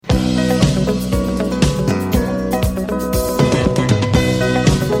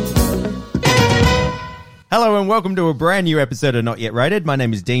Hello and welcome to a brand new episode of Not Yet Rated. My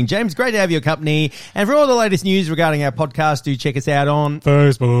name is Dean James. Great to have your company. And for all the latest news regarding our podcast, do check us out on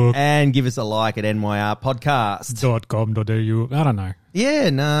Facebook and give us a like at NYR Podcast. .com.au. I don't know. Yeah,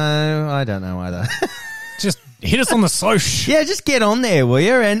 no, I don't know either. Just hit us on the social. Yeah, just get on there, will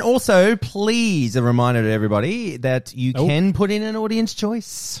you? And also, please, a reminder to everybody that you can put in an audience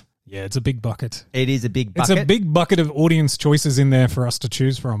choice. Yeah, it's a big bucket. It is a big bucket. It's a big bucket of audience choices in there for us to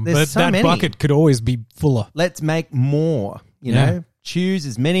choose from. There's but so that many. bucket could always be fuller. Let's make more, you know? Choose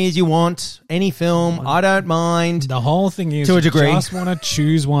as many as you want. Any film, I don't mind. The whole thing is To a degree. you just want to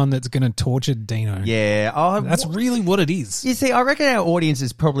choose one that's going to torture Dino. Yeah. That's really what it is. You see, I reckon our audience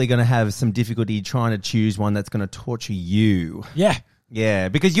is probably going to have some difficulty trying to choose one that's going to torture you. Yeah. Yeah,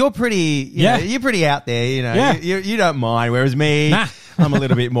 because you're pretty, you know, you're pretty out there, you know. Yeah. You don't mind, whereas me, Nah. I'm a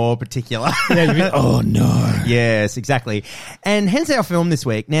little bit more particular. Yeah, oh no. Yes, exactly. And hence our film this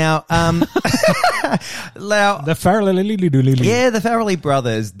week. Now, The Farrelly. yeah, the Farrelly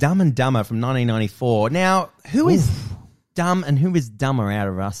brothers, Dumb and Dumber from 1994. Now, who is dumb and who is dumber out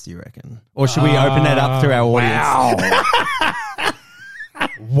of us, do you reckon? Or should we open that up to our audience?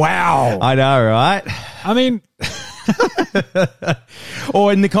 Wow. I know, right? I mean,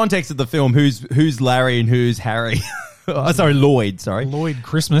 Or in the context of the film, who's Larry and who's Harry? Oh, sorry, Lloyd. Sorry, Lloyd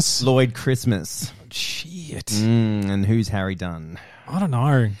Christmas. Lloyd Christmas. Shit. And who's Harry Dunn? I don't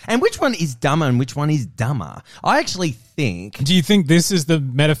know. And which one is dumber and which one is dumber? I actually think. Do you think this is the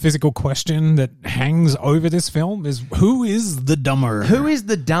metaphysical question that hangs over this film? Is who is the dumber? Who is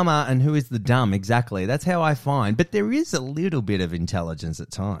the dumber and who is the dumb? Exactly. That's how I find. But there is a little bit of intelligence at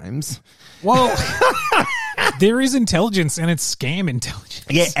times. Well, there is intelligence and it's scam intelligence.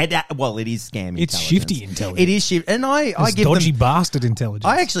 Yeah. And, well, it is scam intelligence. It's shifty intelligence. It is shifty. And I It's give dodgy them. bastard intelligence.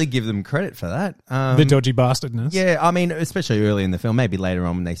 I actually give them credit for that. the dodgy bastardness. Yeah, I mean, especially early in the film, maybe later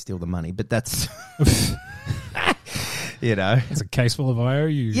on when they steal the money, but that's, you know. It's a case full of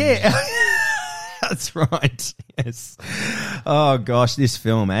IOUs. Yeah, that's right. Yes. Oh, gosh, this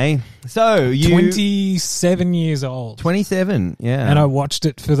film, eh? So, you... 27 years old. 27, yeah. And I watched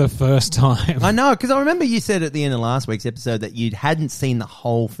it for the first time. I know, because I remember you said at the end of last week's episode that you hadn't seen the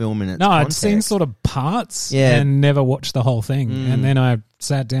whole film in its No, context. I'd seen sort of parts Yeah. and never watched the whole thing. And then I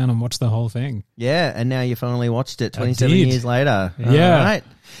sat down and watched the whole thing. Yeah, and now you finally watched it 27 did. years later. Yeah. All right.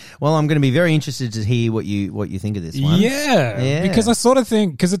 Well, I'm going to be very interested to hear what you think of this one. Yeah, because I sort of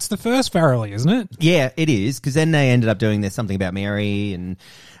think, because it's the first Farrelly, isn't it? Yeah, it is, because then they ended up doing There's Something About Mary, and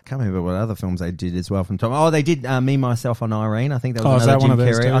I can't remember what other films they did as well from Tom. Oh, they did Me, Myself, and Irene. I think that was is another that one Jim of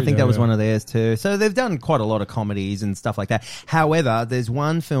theirs Carrey. too? I think that was Yeah. one of theirs too. So they've done quite a lot of comedies and stuff like that. However, there's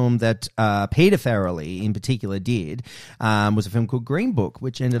one film that Peter Farrelly in particular did, was a film called Green Book,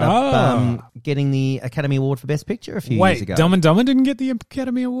 which ended up getting the Academy Award for Best Picture a few years Wait, ago. Dumb and Dumber didn't get the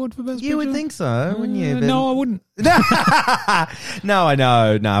Academy Award for Best Picture? You would think so, wouldn't you? But- No, I wouldn't. No, I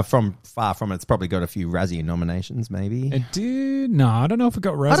know. No, far from it. It's probably got a few Razzie nominations, maybe. It did. No, I don't know if it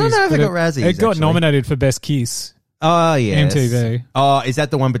got Razzies. I don't know if but it got Razzies, It got actually. nominated for Best Kiss. Oh, yes. MTV. Oh, is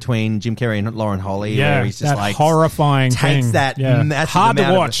that the one between Jim Carrey and Lauren Holly? Yeah, where he's just that like horrifying takes thing. that Yeah. massive Hard to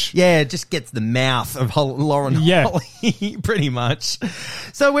amount of- watch. yeah, it just gets the mouth of Lauren Yeah. Holly, pretty much.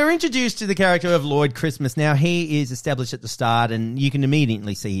 So we're introduced to the character of Lloyd Christmas. Now, he is established at the start, and you can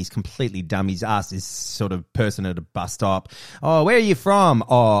immediately see he's completely dumb. He's asked this sort of person at a bus stop, "Oh, where are you from?"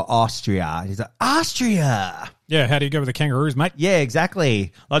 "Oh, Austria." He's like, "Austria?" Yeah, how do you go with the kangaroos, mate? Yeah,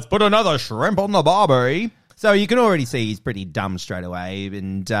 exactly. Let's put another shrimp on the barbie. So you can already see he's pretty dumb straight away.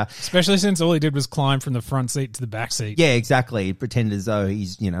 And Especially since all he did was climb from the front seat to the back seat. yeah, exactly. Pretend as though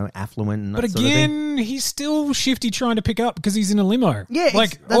he's, affluent and that But sort of thing. again, he's still shifty trying to pick up because he's in a limo. Yeah,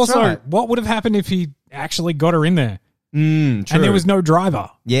 like that's also, right. what would have happened if he actually got her in there True. and there was no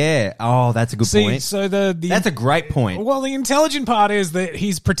driver? Yeah. Oh, that's a good See, point. so the That's a great point. well, the intelligent part is that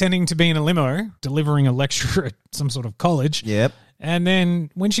he's pretending to be in a limo, delivering a lecture at some sort of college. Yep. And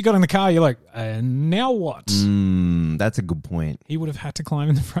then when she got in the car, you're like, now what? That's a good point. He would have had to climb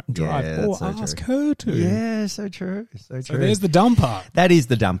in the front and drive, Yeah, or that's so ask true. her to. Yeah, so true. So So there's the dumb part. That is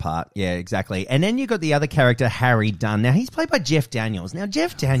the dumb part. Yeah, exactly. And then you got the other character, Harry Dunn. Now, he's played by Jeff Daniels. Now,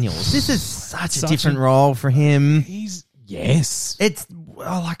 Jeff Daniels, this is such a different role for him. Yes. It's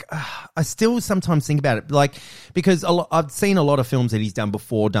I still sometimes think about it, like, because I've seen a lot of films that he's done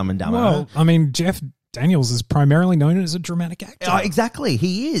before Dumb and Dumber. Well, I mean, Jeff Daniels is primarily known as a dramatic actor. Oh, exactly,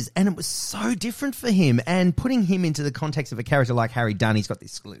 he is, and it was so different for him. And putting him into the context of a character like Harry Dunn, he's got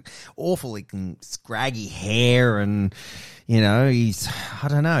this awful looking scraggy hair, and I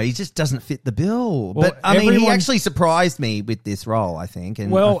don't know, he just doesn't fit the bill. Well, but I mean, he actually surprised me with this role, I think.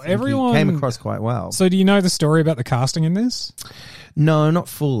 And everyone he came across quite well. So, do you know the story about the casting in this? No, not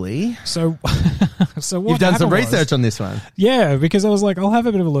fully. So what you've done some research on this one? Yeah, because I was like, I'll have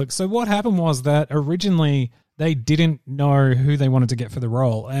a bit of a look. So what happened was that originally they didn't know who they wanted to get for the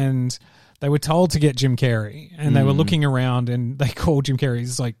role, and they were told to get Jim Carrey, and they were looking around, and they called Jim Carrey.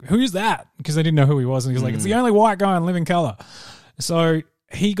 He's like, "Who's that?" Because they didn't know who he was, and he's like, "It's the only white guy in Living Color." So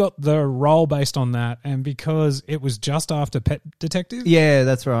he got the role based on that, and because it was just after Pet Detective, yeah,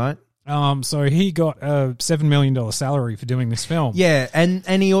 that's right. So he got a $7 million salary for doing this film. Yeah,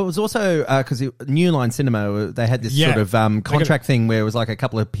 and he was also, because New Line Cinema, they had this sort of contract thing where it was like a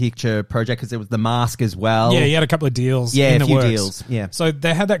couple of picture projects, because there was The Mask as well. Yeah, he had a couple of deals. Yeah, in a the few works. deals. Yeah. So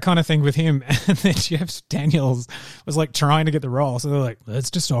they had that kind of thing with him, and then Jeff Daniels was like trying to get the role. So they're like,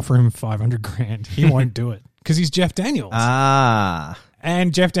 let's just offer him $500,000. He won't do it because he's Jeff Daniels.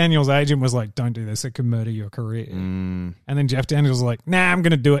 And Jeff Daniels' agent was like, don't do this. It could murder your career. And then Jeff Daniels was like, nah, I'm going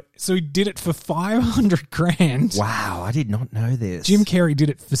to do it. So he did it for $500,000. Wow, I did not know this. Jim Carrey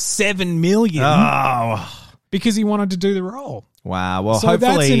did it for $7 million. Oh. Because he wanted to do the role. Wow. Well, so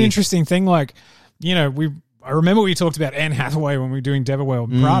hopefully that's an interesting thing. Like, I remember we talked about Anne Hathaway when we were doing Devil Wears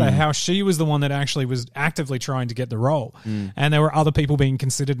Prada, how she was the one that actually was actively trying to get the role. And there were other people being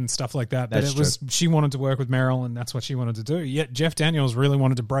considered and stuff like that. But she wanted to work with Meryl, and that's what she wanted to do. Yet Jeff Daniels really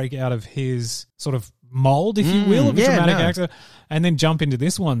wanted to break out of his sort of mold, if you will, of a dramatic actor, and then jump into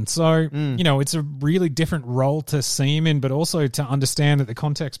this one. So, it's a really different role to see him in, but also to understand that the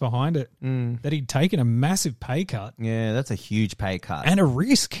context behind it, that he'd taken a massive pay cut. Yeah, that's a huge pay cut. And a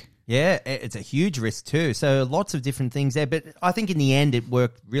risk. Yeah, it's a huge risk too. So lots of different things there. But I think in the end it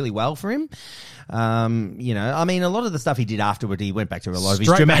worked really well for him. I mean, a lot of the stuff he did afterward, he went back to a lot of his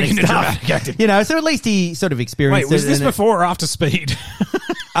dramatic stuff. So at least he sort of experienced it. Wait, was this before or after Speed? It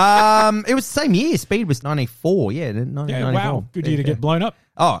was the same year. Speed was 94. Yeah, 94. Wow, good year to get blown up.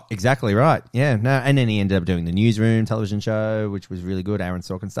 Oh, exactly right. Yeah, no, and then he ended up doing the Newsroom television show, which was really good, Aaron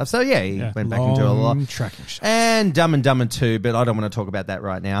Sorkin stuff. So yeah, he went back into a lot. Tracking show. And Dumb and Dumber 2, but I don't want to talk about that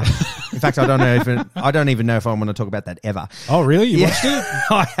right now. In fact, I don't even know if I want to talk about that ever. Oh, really? You watched it?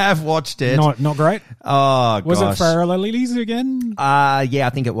 I have watched it. Not great. Oh, gosh. Was it Farrah Lilies again? Yeah, I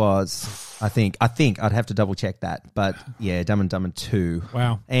think it was. I think I'd have to double check that, but yeah, Dumb and Dumber 2.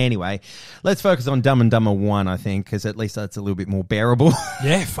 Wow. Anyway, let's focus on Dumb and Dumber 1, I think, because at least that's a little bit more bearable.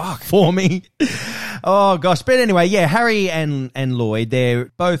 Yeah, fuck. For me. Oh gosh, but anyway, yeah, Harry and Lloyd,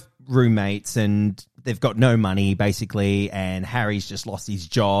 they're both roommates, and they've got no money basically, and Harry's just lost his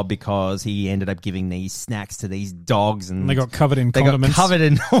job because he ended up giving these snacks to these dogs, and they got covered in condiments. Got covered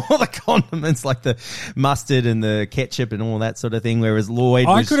in all the condiments, like the mustard and the ketchup and all that sort of thing, whereas Lloyd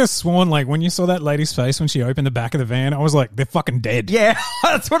I could have sworn, like, when you saw that lady's face when she opened the back of the van, I was like, they're fucking dead. Yeah,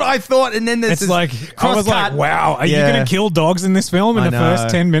 that's what I thought. And then there's I was like, wow, are you going to kill dogs in this film in the first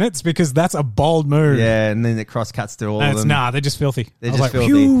 10 minutes? Because that's a bold move. Yeah, and then it cross cuts to all of them. Nah, they're just filthy. They're just filthy.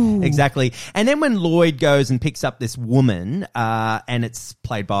 Phew. Exactly. And then when Lloyd goes and picks up this woman, and it's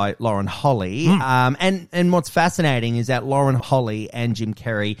played by Lauren Holly. And what's fascinating is that Lauren Holly and Jim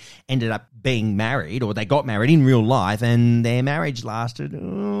Carrey ended up being married, or they got married in real life, and their marriage lasted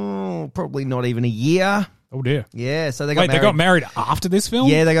probably not even a year. Oh dear. Yeah, so they got married. They got married after this film?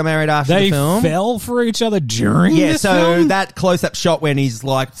 Yeah, they got married after the film. They fell for each other during this film? Yeah, so that close-up shot when he's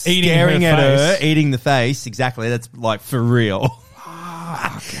like staring at her, eating the face, exactly, that's like for real.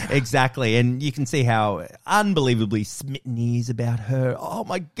 Exactly, and you can see how unbelievably smitten he is about her. Oh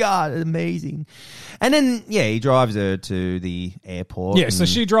my God, amazing. And then, yeah, he drives her to the airport. Yeah, so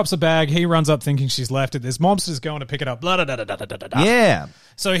she drops a bag, he runs up thinking she's left it. There's mobsters going to pick it up. Blah, da, da, da, da, da, da. Yeah.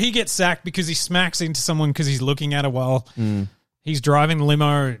 So he gets sacked because he smacks into someone because he's looking at her while he's driving the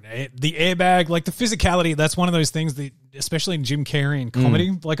limo. The airbag, like the physicality, that's one of those things that, especially in Jim Carrey and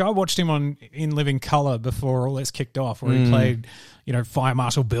comedy. Like I watched him in Living Color before all this kicked off, where he played, Fire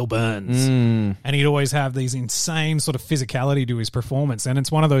Marshal Bill Burns. And he'd always have these insane sort of physicality to his performance. And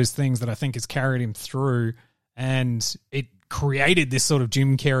it's one of those things that I think has carried him through, and it created this sort of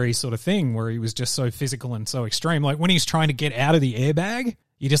Jim Carrey sort of thing where he was just so physical and so extreme. Like when he's trying to get out of the airbag,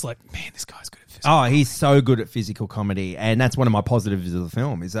 you're just like, man, this guy's good at physical. Oh, he's so good at physical comedy. And that's one of my positives of the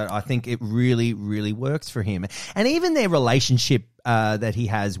film, is that I think it really, really works for him. And even their relationship that he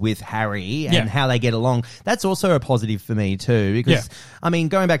has with Harry and how they get along. That's also a positive for me too, because I mean,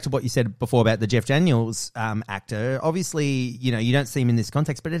 going back to what you said before about the Jeff Daniels actor, obviously, you know, you don't see him in this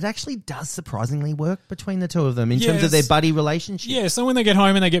context, but it actually does surprisingly work between the two of them in terms of their buddy relationship. Yeah, so when they get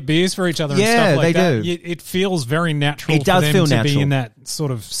home and they get beers for each other and stuff like that, it feels very natural for them to be in that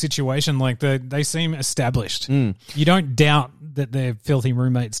sort of situation. Like they seem established. You don't doubt that they're filthy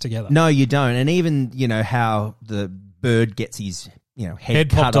roommates together. No, you don't. And even, you know, how the bird gets his, you know, head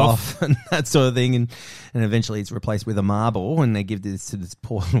cut off and that sort of thing, and eventually it's replaced with a marble, and they give this to this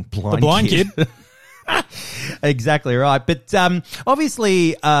poor blind kid. Exactly right. But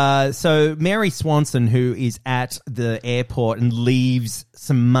obviously, so Mary Swanson, who is at the airport and leaves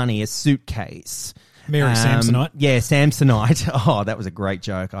some money, a suitcase. Mary Samsonite. Yeah, Samsonite. Oh, that was a great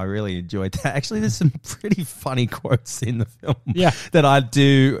joke. I really enjoyed that. Actually, there's some pretty funny quotes in the film that I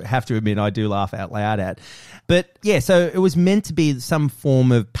do have to admit I do laugh out loud at. But yeah, so it was meant to be some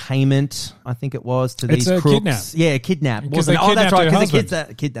form of payment, I think it was, to these crooks. Kidnap. Yeah, kidnap. Because they kidnapped her husband. Because the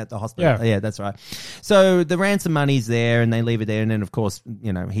kids kidnapped the hospital. Yeah, that's right. So the ransom money's there and they leave it there, and then of course,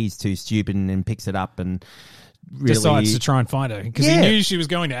 you know, he's too stupid and picks it up and really decides to try and find her because he knew she was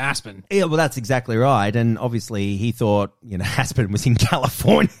going to Aspen. Yeah, well, that's exactly right. And obviously he thought, you know, Aspen was in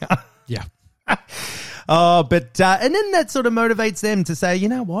California. Yeah. Oh, but and then that sort of motivates them to say, you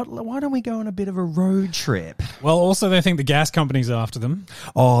know what, why don't we go on a bit of a road trip? Well, also they think the gas company's after them.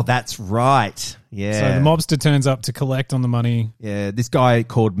 Oh, that's right. Yeah. So the mobster turns up to collect on the money. Yeah, this guy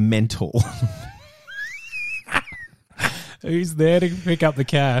called Mental. Who's there to pick up the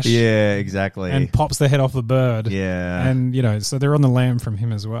cash. Yeah, exactly. And pops the head off the bird. Yeah. And, you know, so they're on the lam from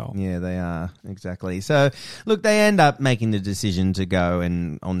him as well. Yeah, they are. Exactly. So, look, they end up making the decision to go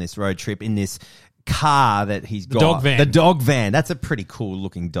and on this road trip in this car that he's got. Dog van. The dog van. That's a pretty cool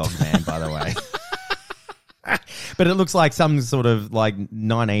looking dog van, by the way. But it looks like some sort of like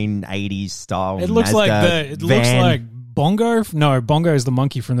 1980s style. It looks Mazda looks like Bongo. No, Bongo is the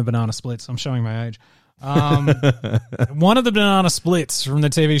monkey from the Banana Splits. I'm showing my age. One of the Banana Splits from the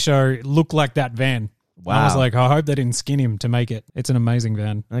TV show looked like that van. Wow. I was like, I hope they didn't skin him to make it. It's an amazing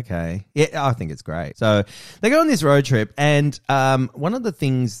van. Okay. Yeah, I think it's great. So they go on this road trip, and one of the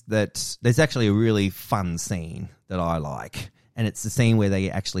things that there's actually a really fun scene that I like, and it's the scene where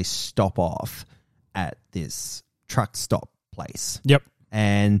they actually stop off at this truck stop place. Yep.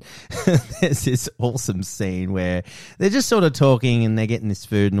 And there's this awesome scene where they're just sort of talking and they're getting this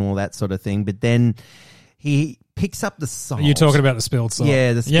food and all that sort of thing, but then he picks up the salt. You're talking about the spilled salt.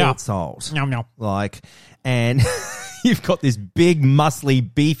 Yeah, the spilled salt. Yum, yum. Like, and you've got this big, muscly,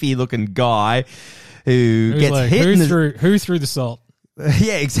 beefy-looking guy who gets like, hit. Who threw the salt?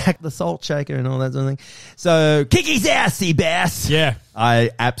 Yeah, exactly. The salt shaker and all that sort of thing. So, kick his ass, Seabass. Yeah. I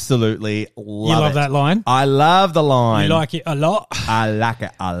absolutely love it. You love that line? I love the line. You like it a lot? I like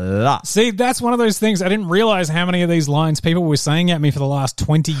it a lot. See, that's one of those things. I didn't realize how many of these lines people were saying at me for the last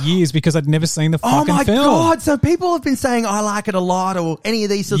 20 years because I'd never seen the fucking film. Oh, my God. So people have been saying, I like it a lot, or any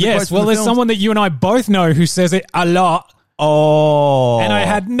of these sorts of quotes from the there's films. someone that you and I both know who says it a lot. Oh. And I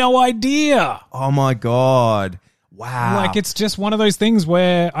had no idea. Oh, my God. Wow. Like, it's just one of those things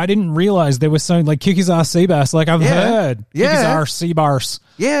where I didn't realize there was so, like, kick his arse Seabass. Like, I've heard. Yeah. Kick his arse Seabass.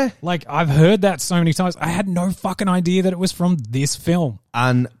 Yeah. Like, I've heard that so many times. I had no fucking idea that it was from this film.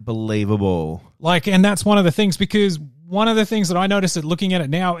 Unbelievable. Like, and that's one of the things, because one of the things that I noticed at looking at it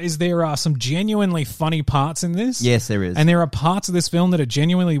now is there are some genuinely funny parts in this. Yes, there is. And there are parts of this film that are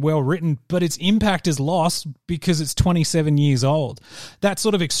genuinely well written, but its impact is lost because it's 27 years old. That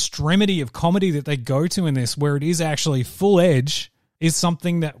sort of extremity of comedy that they go to in this, where it is actually full edge, is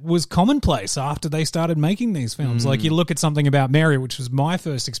something that was commonplace after they started making these films. Like, you look at something about Mary, which was my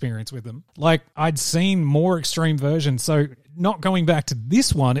first experience with them. Like, I'd seen more extreme versions. So not going back to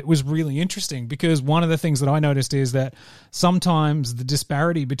this one, it was really interesting because one of the things that I noticed is that sometimes the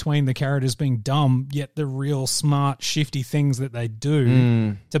disparity between the characters being dumb, yet the real smart, shifty things that they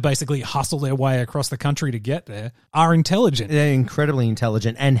do to basically hustle their way across the country to get there are intelligent. They're incredibly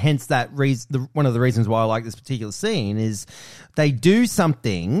intelligent, and hence that one of the reasons why I like this particular scene is they do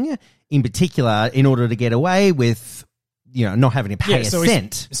something in particular in order to get away with, you know, not having to pay a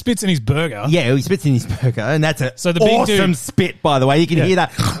cent. He spits in his burger. Yeah, he spits in his burger, and that's a so the big awesome spit, by the way. You can hear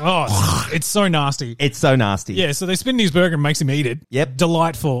that. Oh, it's so nasty. It's so nasty. Yeah, so they spit in his burger and makes him eat it. Yep.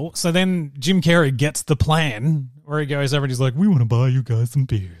 Delightful. So then Jim Carrey gets the plan where he goes over and he's like, we want to buy you guys some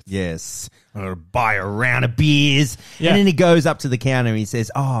beers. Yes. I'm going to buy a round of beers. Yeah. And then he goes up to the counter and he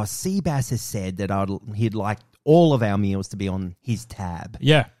says, oh, Seabass has said that he'd like all of our meals to be on his tab.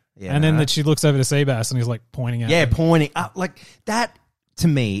 Yeah. Yeah. And then that she looks over to Seabass and he's like pointing at him. Pointing up like that. to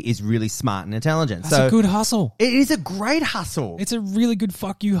me, is really smart and intelligent. That's so a good hustle. it is a great hustle. It's a really good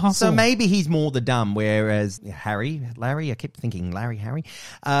fuck you hustle. So maybe he's more the dumb, whereas Larry, I kept thinking Harry.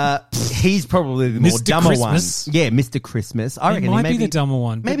 He's probably the more Mr. dumber Christmas. one. Yeah, Mr. Christmas. I he reckon might maybe, be the dumber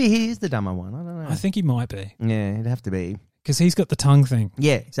one. but Maybe he is the dumber one. I don't know. I think he might be Yeah, it'd have to be. because he's got the tongue thing.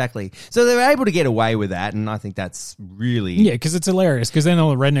 Yeah, exactly. So they were able to get away with that, and I think that's really... Yeah, because it's hilarious. Because then all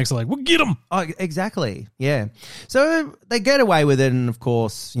the rednecks are like, "Well, get him." Oh, exactly. Yeah. So they get away with it, and of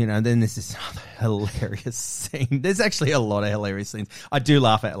course, then there's this other hilarious scene. There's actually a lot of hilarious scenes. I do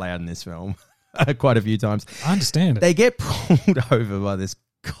laugh out loud in this film quite a few times. I understand it. They get pulled over by this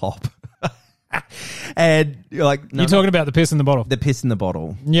cop. And you're like... No, You're talking about the piss in the bottle. the piss in the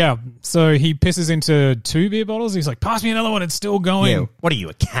bottle. Yeah. So he pisses into 2 beer bottles. He's like, "Pass me another one. It's still going." Yeah. What are you,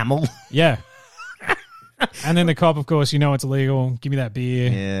 a camel? Yeah. And then the cop, of course, it's illegal. Give me that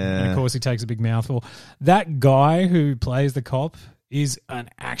beer. Yeah. And of course, he takes a big mouthful. That guy who plays the cop is an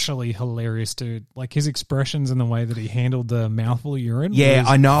actually hilarious dude. Like his expressions and the way that he handled the mouthful of urine. Yeah, was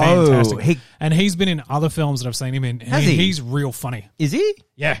I know. Fantastic. And he's been in other films that I've seen him in. Has he? He's real funny. Is he?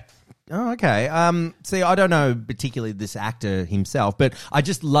 Yeah. Oh, okay. See, I don't know particularly this actor himself, but I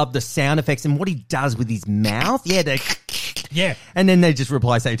just love the sound effects and what he does with his mouth. Yeah, Yeah. and then they just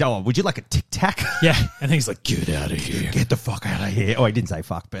reply saying, "Oh, would you like a Tic Tac?" Yeah. And he's like, "Get out of here." Get the fuck out of here. Oh, I didn't say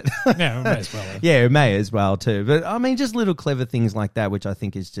fuck, but Yeah, may as well. yeah, it may as well too. But I mean, just little clever things like that, which I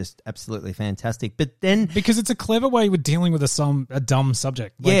think is just absolutely fantastic. But then, Because it's a clever way with dealing with a dumb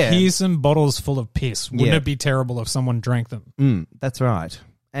subject. Like, Yeah. here's some bottles full of piss. Wouldn't Yeah. it be terrible if someone drank them? that's right.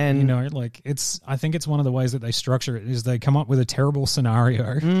 And I think it's one of the ways that they structure it is they come up with a terrible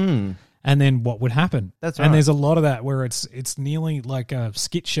scenario and then what would happen. That's And right. there's a lot of that where it's nearly like a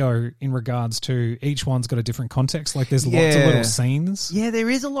skit show in regards to each one's got a different context. Like there's lots of Yeah. little scenes. yeah, there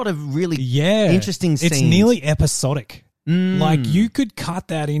is a lot of really Interesting scenes. It's nearly episodic. Like you could cut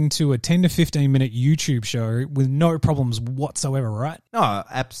that into a 10 to 15 minute YouTube show with no problems whatsoever, right? Oh,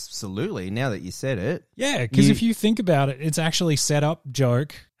 absolutely. Now that you said it. Yeah, because if you think about it, it's actually set up,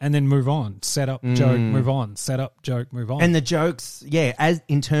 joke, and then move on. Set up, joke, move on. Set up, joke, move on. And the jokes, as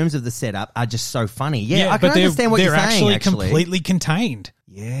in terms of the setup, are just so funny. Yeah, I can but understand what they're you're saying, actually. completely contained.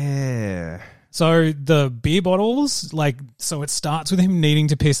 Yeah. So the beer bottles, so it starts with him needing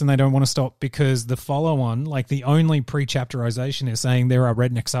to piss and they don't want to stop because the follow-on, the only pre-chapterization is saying there are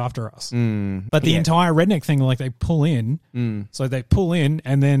rednecks after us. But the entire redneck thing, they pull in. So they pull in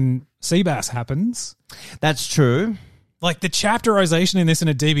and then Seabass happens. That's true. The chapterization in this in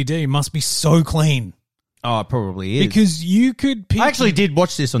a DVD must be so clean. Oh, it probably is. Because you could pick... I actually did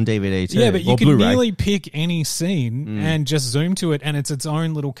watch this on DVD too. Yeah, but you or can Blu-ray. nearly pick any scene and just zoom to it and it's its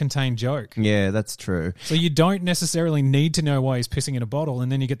own little contained joke. Yeah, that's true. So you don't necessarily need to know why he's pissing in a bottle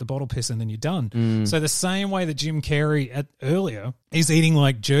and then you get the bottle piss and then you're done. So the same way that Jim Carrey earlier is eating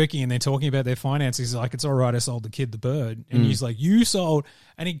jerky and they're talking about their finances, he's like, "It's all right, I sold the kid the bird." And he's like, "You sold..."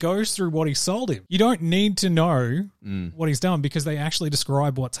 And he goes through what he sold him. You don't need to know what he's done because they actually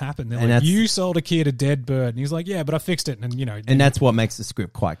describe what's happened. They're And like, that's- "You sold a kid a dead bird." And he's like, "Yeah, but I fixed it." And And that's what makes the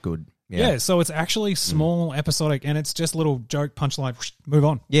script quite good. yeah, so it's actually small, episodic, and it's just little joke, punchline, move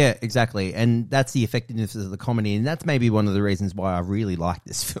on. Yeah, exactly. And that's the effectiveness of the comedy. And that's maybe one of the reasons why I really like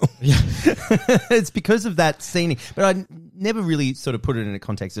this film. Yeah. It's because of that scene. But I never really sort of put it in a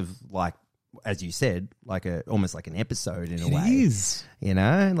context of as you said, almost like an episode in a way. It is.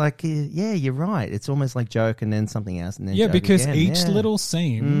 You're right. It's almost like joke and then something else and then Yeah, joke because again. each Yeah. little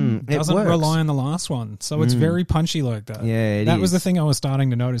scene it doesn't works. rely on the last one. So it's very punchy like that. Yeah, That was is. the thing I was starting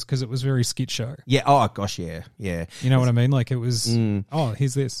to notice because it was very skit show. Yeah. Oh gosh. Yeah. Yeah. You know what I mean? It was,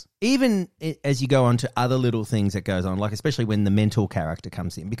 here's this. Even as you go on to other little things that goes on, especially when the Mental character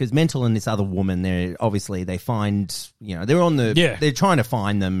comes in, because Mental and this other woman, they find, they're on they're trying to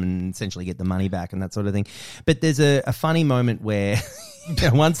find them and essentially get the money back and that sort of thing. But there's a funny moment where,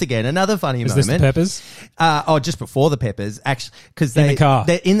 once again, another funny Is moment. this the Peppers? Just before the Peppers, actually, because In the car.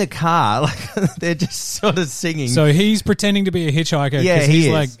 they're in the car, they're just sort of singing. So he's pretending to be a hitchhiker. Yeah, 'cause he he's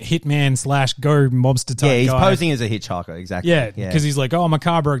is. like hitman / go mobster type yeah, he's guy. posing as a hitchhiker, exactly. Yeah, because he's like, "Oh, my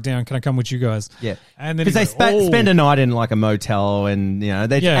car broke down. Can I come with you guys?" Yeah, and then because they he's like, "Oh." spend a night in a motel, and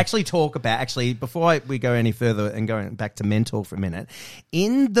they Yeah. actually talk about before we go any further and going back to Mental for a minute,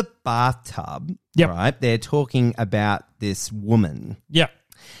 in the bathtub, Yep. right? They're talking about this woman. Yeah.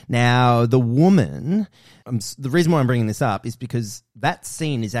 Now, the woman, the reason why I'm bringing this up is because that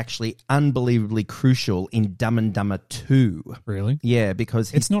scene is actually unbelievably crucial in Dumb and Dumber 2. Really? Yeah,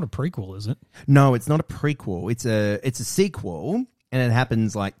 because It's not a prequel, is it? no, it's not a prequel. It's a sequel, and it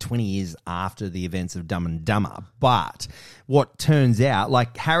happens 20 years after the events of Dumb and Dumber. But what turns out,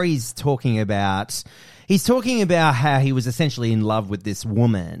 Harry's talking about, He's talking about how he was essentially in love with this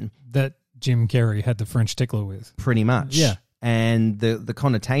woman. That Jim Carrey had the French tickler with. Pretty much. Yeah. And the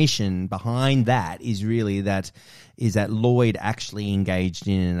connotation behind that is really that Lloyd actually engaged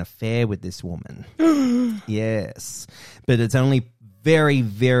in an affair with this woman. Yes. But it's only very,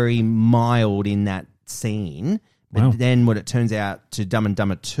 very mild in that scene. But Wow. then what it turns out to Dumb and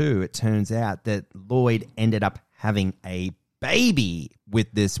Dumber 2, it turns out that Lloyd ended up having a baby with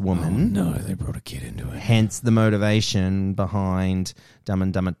this woman. No, they brought a kid into it. Hence the motivation behind Dumb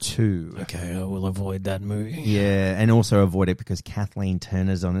and Dumber 2. Okay, I will avoid that movie. Yeah, and also avoid it because Kathleen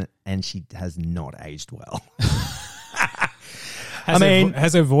Turner's on it and she has not aged well.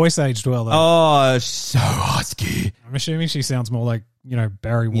 Has her voice aged well, though? Oh, so husky. I'm assuming she sounds more like,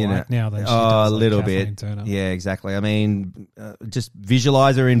 Barry White now than she Oh, does a like little Kathleen bit. Turner. Yeah, exactly. I mean, just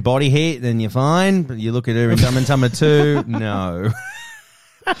visualize her in body heat, then you're fine. But you look at her in Dumb and Dumber 2, no.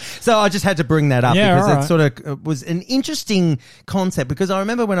 So I just had to bring that up because it sort of was an interesting concept because I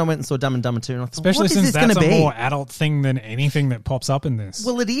remember when I went and saw Dumb and Dumber 2 and I thought, Especially what is since this going that's to a be? more adult thing than anything that pops up in this.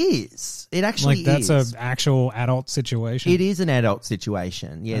 Well, it is. It actually that's is. an actual adult situation. It is an adult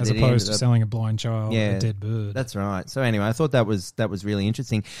situation. Yeah, as that opposed to ended up- selling a blind child a dead bird. That's right. So anyway, I thought that was really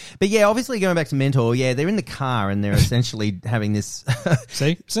interesting. But yeah, obviously going back to Mentor, yeah, they're in the car and they're essentially having this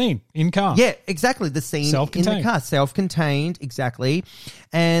See? Scene. In car. Yeah, exactly. The scene in the Self-contained. car. Self-contained, exactly.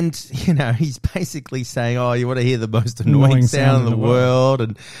 And, he's basically saying, oh, you want to hear the most annoying sound in the world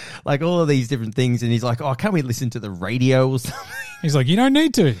and like all of these different things. And he's like, oh, can't we listen to the radio or something? He's like, you don't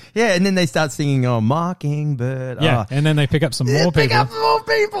need to. Yeah, and then they start singing, oh, Mockingbird. Yeah, Oh. and then they pick up some more Pick people. up more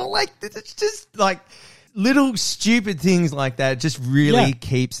people. Like, it's just like little stupid things like that just really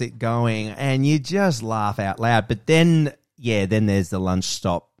keeps it going. And you just laugh out loud. But then there's the lunch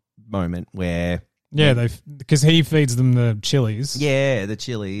stop moment where... Yeah, because he feeds them the chilies. Yeah, the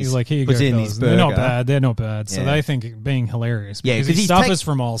chilies. He's like, here you go, Puts it in fellas. his They're not burger. bad. They're not bad. So Yeah. they think it being hilarious. Yeah, because 'cause he he's suffers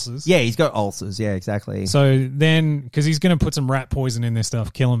from ulcers. Yeah, he's got ulcers. Yeah, exactly. So then, because he's going to put some rat poison in their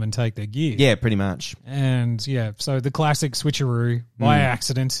stuff, kill them and take their gear. Yeah, pretty much. And so the classic switcheroo by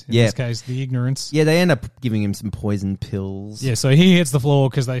accident, in Yeah. this case, the ignorance. Yeah, they end up giving him some poison pills. Yeah, so he hits the floor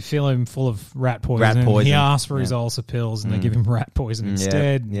because they fill him full of rat poison. Rat and poison. he asks for his ulcer pills and they give him rat poison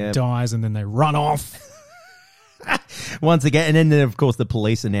instead. yeah. He dies and then they run off. Once again, and then of course the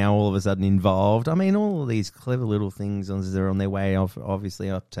police are now all of a sudden involved. I mean, all of these clever little things as they're on their way off, obviously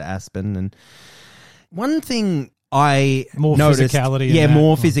up to Aspen. And one thing I More noticed, physicality in yeah, that.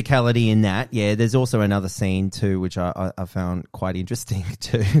 more physicality in that. Yeah, there's also another scene too, which I found quite interesting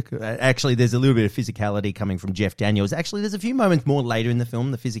too. Actually, there's a little bit of physicality coming from Jeff Daniels. Actually, there's a few moments more later in the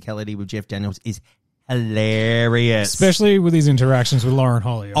film. The physicality with Jeff Daniels is hilarious. Especially with his interactions with Lauren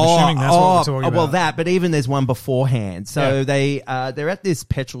Holly. I'm assuming that's what we're talking about. Well, but even there's one beforehand. So they're at this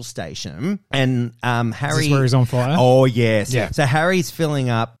petrol station, and Harry. Is this where he's on fire? Oh yes, Yeah. So Harry's filling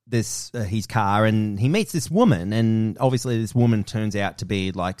up his car, and he meets this woman, and obviously this woman turns out to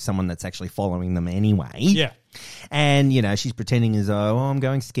be like someone that's actually following them anyway. Yeah. And, she's pretending as though, I'm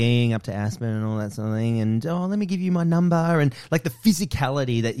going skiing up to Aspen and all that sort of thing. And, let me give you my number. And like the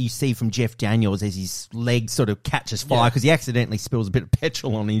physicality that you see from Jeff Daniels as his leg sort of catches fire because he accidentally spills a bit of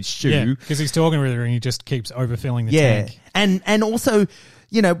petrol on his shoe. Yeah, because he's talking with her and he just keeps overfilling the Yeah. tank. And also,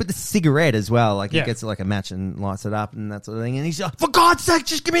 with the cigarette as well. Like he Yeah. gets like a match and lights it up and that sort of thing. And he's like, for God's sake,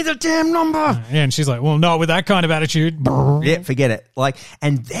 just give me the damn number. Yeah, and she's like, well, not with that kind of attitude. Yeah, forget it. Like,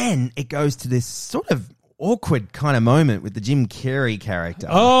 and then it goes to this sort of awkward kind of moment with the Jim Carrey character.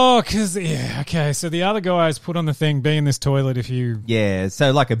 Oh, because, okay. So the other guys put on the thing, be in this toilet if you... Yeah,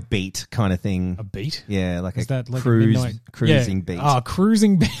 so like a beat kind of thing. A beat? Yeah, like Is that like cruising a midnight... beat.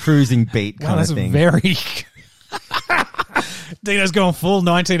 Cruising beat. Cruising beat Wow, kind that's of thing. very... Dino's going full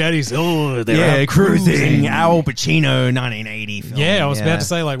 1980s. Oh, they're out cruising. Al Pacino, 1980 film. Yeah, I was about to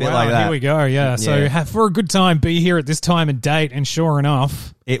say, like, Bit wow, like that. here we go. Yeah, so Yeah. for a good time, be here at this time and date. And sure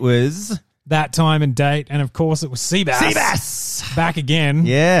enough, It was that time and date. And of course, it was Seabass. Seabass. Back again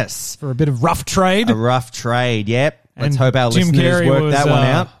Yes. for a bit of rough trade. A rough trade, yep. Let's And hope our Jim listeners Carrey work was, that one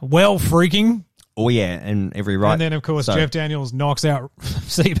out. Well freaking. Oh, yeah, and every right. And then, of course, So- Jeff Daniels knocks out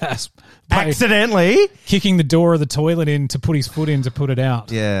Seabass by accidentally. kicking the door of the toilet in to put his foot in to put it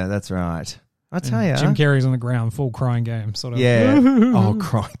out. Yeah, that's right. I tell you. Jim Carrey's on the ground, full crying game, sort of. Yeah. Oh,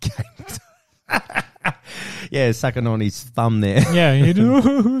 crying game. Yeah, sucking on his thumb there. Yeah, you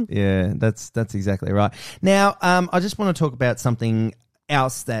do. Yeah, that's exactly right. Now, I just want to talk about something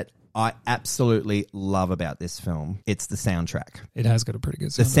else that I absolutely love about this film. It's the soundtrack. It has got a pretty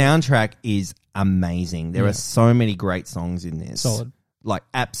good The sound. soundtrack is amazing. There are so many great songs in this. Solid. like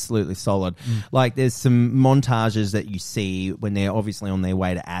absolutely solid. Like there's some montages that you see when they're obviously on their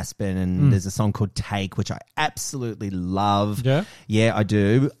way to Aspen, and there's a song called Take, which I absolutely love. Yeah, I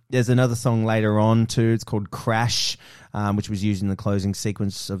do. There's another song later on too. It's called Crash, which was used in the closing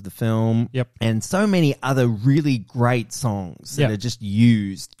sequence of the film. And so many other really great songs that are just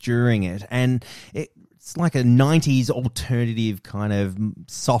used during it. And it's like a 90s alternative kind of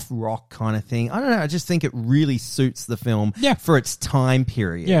soft rock kind of thing. I don't know. I just think it really suits the film for its time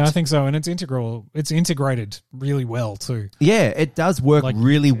period. Yeah, I think so. And it's integral. It's integrated really well too. Yeah, it does work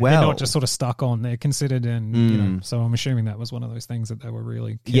really well. They're not just sort of stuck on. They're considered, and you know. So I'm assuming that was one of those things that they were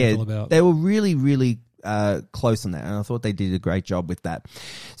really careful about. They were really, really close on that, and I thought they did a great job with that.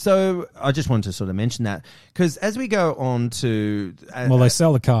 So I just wanted to sort of mention that, because as we go on to they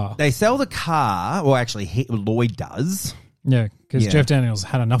sell the car. They sell the car, or actually Lloyd does. Yeah, because Jeff Daniels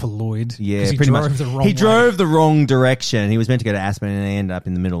had enough of Lloyd. Yeah, he pretty drove much. the wrong He way. drove the wrong direction. He was meant to go to Aspen, and he ended up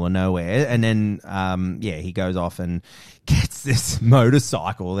in the middle of nowhere. And then, he goes off and gets this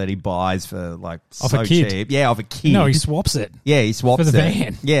motorcycle that he buys for like Off so a kid. cheap. Yeah, off a kid. No, he swaps it. Yeah, he swaps for the it.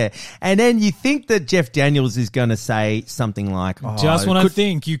 van. Yeah, and then you think that Jeff Daniels is going to say something like, Just when I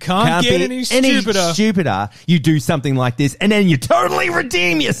think you can't get be any stupider. you do something like this, and then you totally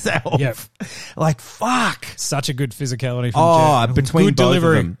redeem yourself. Yep. Like, fuck. Such a good physicality from Jeff. Between good both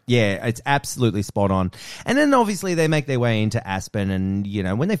delivery. of them. Yeah, it's absolutely spot on. And then obviously they make their way into Aspen, and you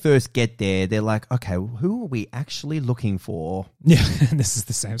know, when they first get there, they're like, okay, who are we actually looking for? Yeah, and this is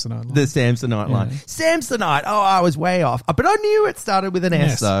the Samsonite line. The Samsonite line. Samsonite. Oh, I was way off. But I knew it started with an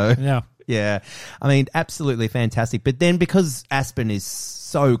S, though. Yeah. Yeah. I mean, absolutely fantastic. But then because Aspen is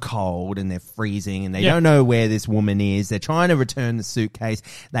so cold and they're freezing and they don't know where this woman is, they're trying to return the suitcase.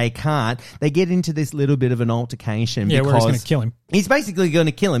 They can't. They get into this little bit of an altercation. Yeah, because where he's going to kill him. He's basically going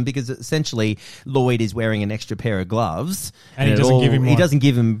to kill him because essentially Lloyd is wearing an extra pair of gloves. And he doesn't give him one. He doesn't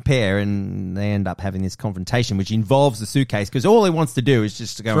give him a pair, and they end up having this confrontation, which involves the suitcase, because all he wants to do is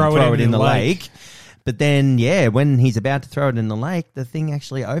just to go and throw it in the lake. But then, when he's about to throw it in the lake, the thing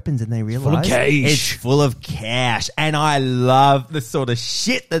actually opens and they realize it's full of cash. And I love the sort of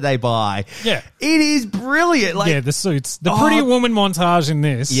shit that they buy. Yeah. It is brilliant. Like, the suits. The Pretty Woman montage in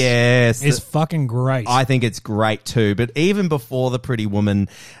this is fucking great. I think it's great too. But even before the Pretty Woman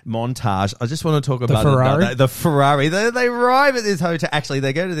montage, I just want to talk about the Ferrari. They arrive at this hotel. Actually,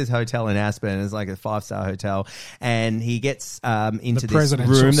 they go to this hotel in Aspen. It's like a 5-star hotel. And he gets into this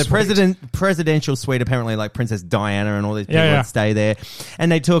room. The presidential suite. Apparently, like Princess Diana and all these people that stay there,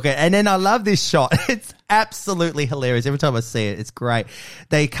 and they took it. And then I love this shot. It's absolutely hilarious. Every time I see it, it's great.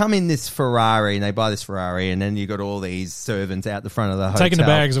 They come in this Ferrari and they buy this Ferrari, and then you got all these servants out the front of the hotel taking the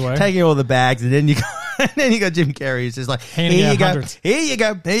bags away, taking all the bags, and then you got Jim Carrey who's just like, here you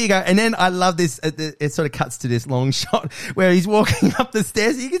go, and then I love this. It sort of cuts to this long shot where he's walking up the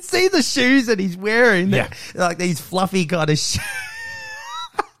stairs. You can see the shoes that he's wearing, like these fluffy kind of shoes.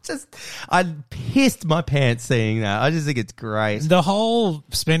 I pissed my pants seeing that. I just think it's great. The whole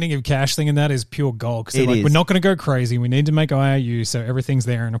spending of cash thing in that is pure gold. Because we're not going to go crazy. We need to make IOU, so everything's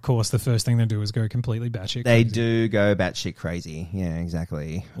there. And of course, the first thing they do is go completely batshit crazy. They do go batshit crazy. Yeah,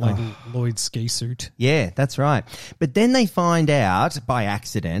 exactly. Like Lloyd's ski suit. Yeah, that's right. But then they find out by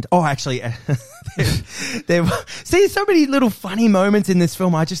accident. Oh, actually, see, so many little funny moments in this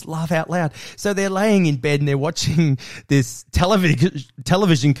film I just laugh out loud. So they're laying in bed and they're watching this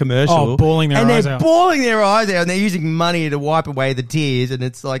television commercial. Bawling their eyes out. And they're bawling their eyes out, and they're using money to wipe away the tears, and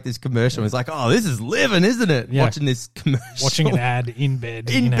it's like this commercial. It's like, oh, this is living, isn't it? Yeah. Watching this commercial. Watching an ad in bed.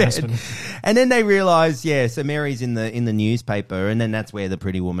 In Aspen. And then they realise, so Mary's in the newspaper, and then that's where the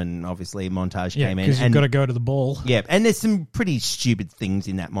Pretty Woman, obviously, montage came in. Because you've got to go to the ball. Yeah, and there's some pretty stupid things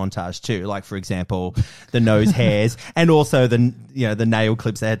in that montage too. Like, for example, the nose hairs, and also the nail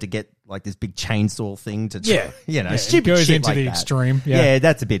clips. They had to get like this big chainsaw thing to, stupid goes shit into like the that. extreme. Yeah,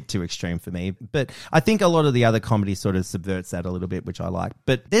 that's a bit too extreme for me. But I think a lot of the other comedy sort of subverts that a little bit, which I like.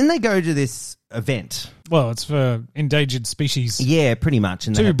 But then they go to this event. Well, it's for endangered species. Yeah, pretty much.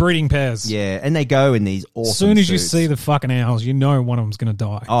 And Two breeding pairs. Yeah, and they go in these awesome As soon as suits. you see the fucking owls, you know one of them's going to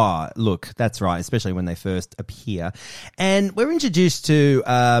die. Oh, look, that's right, especially when they first appear. And we're introduced to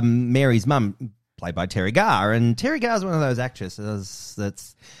Mary's mum, played by Terry Garr. And Terry Garr's one of those actresses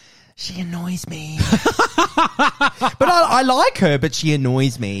that's She annoys me. But I like her, but she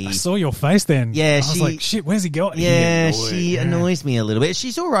annoys me. I saw your face then. Yeah, I was she- like, shit, where's he going? Yeah, He she annoys me a little bit.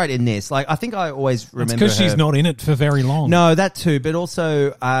 She's all right in this. Like, I think I always remember because she's her- not in it for very long. No, that too. But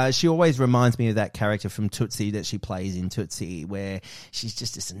also, she always reminds me of that character from Tootsie that she plays in Tootsie, where she's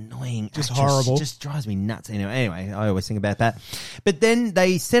just this annoying, Just actress. horrible. She just drives me nuts. Anyway, I always think about that. But then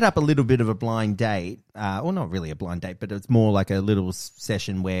they set up a little bit of a blind date. Well, not really a blind date, but it's more like a little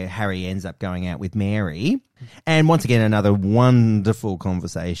session where Harry ends up going out with Mary. And once again, another wonderful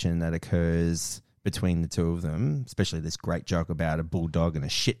conversation that occurs between the two of them, especially this great joke about a bulldog and a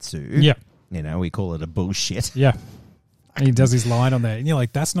shih tzu. Yeah. You know, we call it a bullshit. Yeah. And he does his line on there. And you're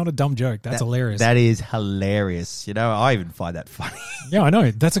like, that's not a dumb joke. That's hilarious. That is hilarious. You know, I even find that funny. Yeah, I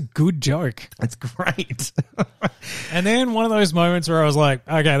know. That's a good joke. It's great. And then one of those moments where I was like,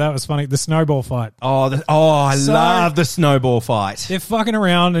 okay, that was funny. The snowball fight. I So- love the snowball fight. They're fucking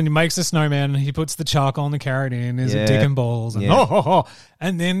around and he makes a snowman and he puts the charcoal on the carrot in. There's Yeah. a dick and balls. And, Yeah.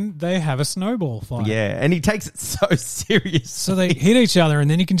 and then they have a snowball fight. Yeah, and he takes it so serious. So they hit each other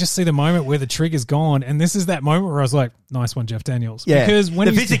and then you can just see the moment where the trigger's gone. And this is that moment where I was like, nice one, Jeff Daniels. Yeah, Because when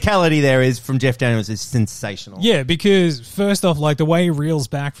the he's physicality there is from Jeff Daniels is sensational. Yeah, because first off, like the way he reels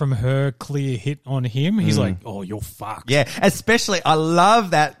back from her clear hit on him, he's like, oh, you're fucked. Yeah, especially I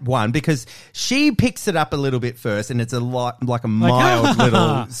love that one because she picks it up a little bit first, and it's a lot like a mild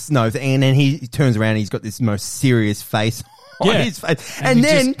little snow, and then he turns around and he's got this most serious face on Yeah. his face, And and he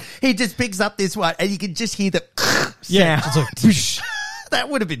then he just picks up this one, and you can just hear the Yeah, sound. it's like, whoosh. That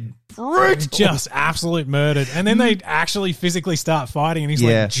would have been brutal. Just absolute murdered. And then they actually physically start fighting and he's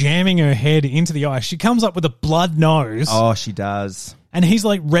Yeah. like jamming her head into the ice. She comes up with a blood nose Oh, she does. and he's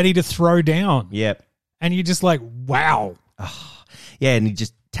like ready to throw down. Yep. And you're just like, wow. Yeah, and he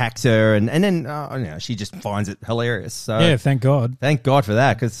just attacks her, and then she just finds it hilarious. So Yeah, thank God. thank God for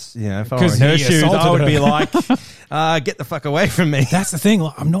that, because if I were 'Cause in her he shoes, I assaulted would be her. like, get the fuck away from me. That's the thing.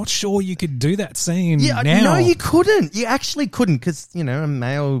 Like, I'm not sure you could do that scene Yeah, now. no, you couldn't. You actually couldn't, because a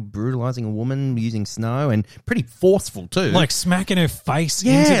male brutalizing a woman using snow, and pretty forceful too. Like smacking her face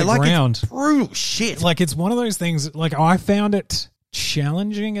into the ground. It's brutal shit. Like it's one of those things, like I found it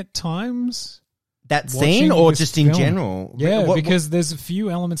challenging at times. That watching scene, or this just in film. general? Yeah, What- because there's a few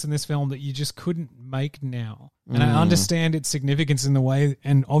elements in this film that you just couldn't make now. And I understand its significance in the way,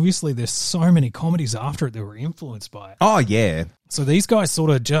 and obviously there's so many comedies after it that were influenced by it. Oh yeah. So these guys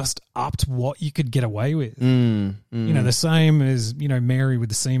sort of just upped what you could get away with. The same as, Mary with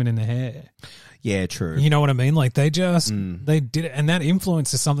the semen in the hair. Yeah, true. You know what I mean? Like they just, they did it. And that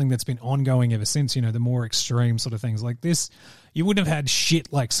influence is something that's been ongoing ever since, the more extreme sort of things like this. You wouldn't have had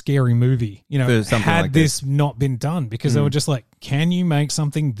shit like Scary Movie, For something had like this not been done, because they were just like, can you make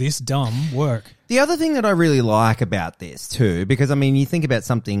something this dumb work? The other thing that I really like about this too, because you think about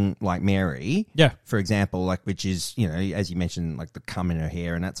something like Mary, Yeah. for example, like which is as you mentioned, like the cum in her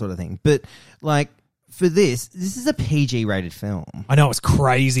hair and that sort of thing. But like for this is a PG rated film. I know, it's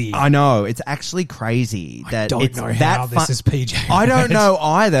crazy. I know, it's actually crazy that don't it's know that how this is PG. I don't know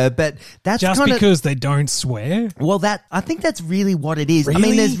either, but that's Just kinda, because they don't swear? well, I think that's really what it is.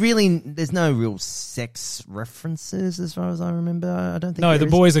 Really? There's no real sex references as far as I remember. I don't think. No, there the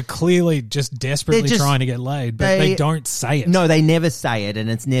is. boys are clearly just desperately They're just- trying to get laid, but they don't say it. No, they never say it, and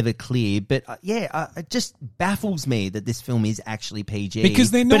it's never clear. But it just baffles me that this film is actually PG,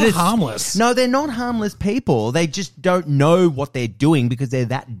 Because they're But not it's- harmless. No, they're not harmless people. They just don't know what they're doing because they're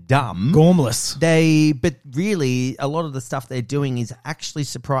that dumb. Gormless. But really, a lot of the stuff they're doing is actually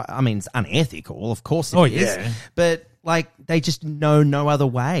it's unethical. Of course it is. Oh, yeah. But they just know no other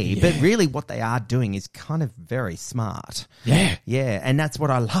way. But really, what they are doing is kind of very smart. Yeah. Yeah, and that's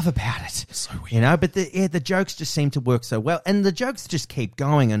what I love about it. So weird. But the jokes just seem to work so well. And the jokes just keep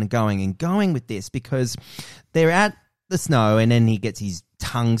going and going and going with this, because they're at the snow and then he gets his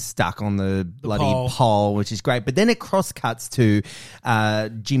tongue stuck on the bloody pole, which is great. But then it cross cuts to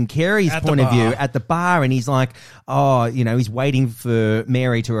Jim Carrey's At the point of view bar. at the bar, and he's like, he's waiting for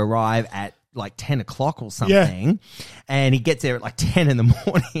Mary to arrive at like 10 o'clock or something, and he gets there at like 10 in the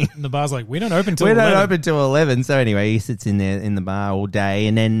morning. And the bar's like, we don't open till We 11. don't open till 11. So anyway, he sits in there in the bar all day,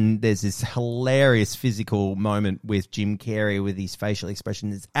 and then there's this hilarious physical moment with Jim Carrey with his facial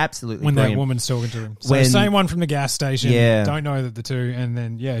expression. It's absolutely when brilliant. that woman's talking to him. So When- same one from the gas station. Yeah. Don't know that the two. And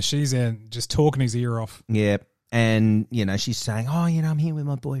then, she's in just talking his ear off. Yeah. And, she's saying, I'm here with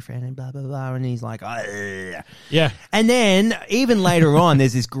my boyfriend and blah, blah, blah. And he's like, "Ugh." Yeah. And then even later on,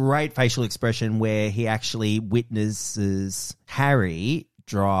 there's this great facial expression where he actually witnesses Harry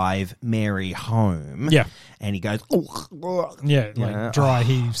drive Mary home. Yeah. And he goes, Yeah, like Yeah. dry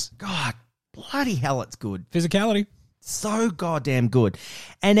heaves. God, bloody hell, it's good. Physicality. so goddamn good.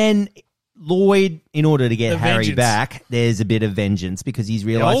 And then Lloyd, in order to get Harry vengeance. back, there's a bit of vengeance because he's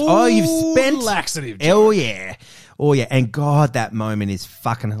realised, you've spent... laxative. Oh, yeah. Oh, yeah. And God, that moment is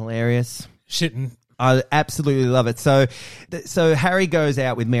fucking hilarious. Shitting. I absolutely love it. So Harry goes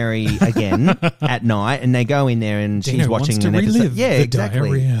out with Mary again at night, and they go in there, and Dino she's watching wants to an episode. relive Yeah, the exactly.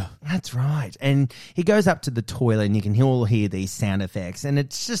 diarrhea. That's right. And he goes up to the toilet, and you can all hear these sound effects, and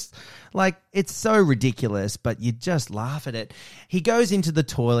it's just like it's so ridiculous, but you just laugh at it. He goes into the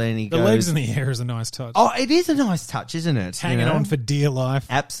toilet, and The legs in the air is a nice touch. Oh, it is a nice touch, isn't it? Hanging on for dear life.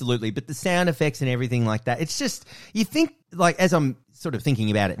 Absolutely. But the sound effects and everything like that, it's just, you think, like, as I'm sort of thinking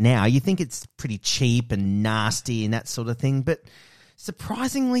about it now, you think it's pretty cheap and nasty and that sort of thing, but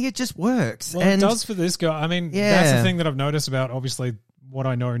surprisingly, it just works. Well, and it does for this guy. I mean, that's the thing that I've noticed about, obviously, what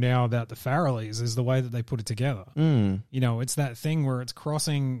I know now about the Farrellys is the way that they put it together. You know, it's that thing where it's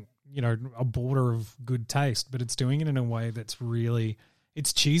crossing, you know, a border of good taste, but it's doing it in a way that's really,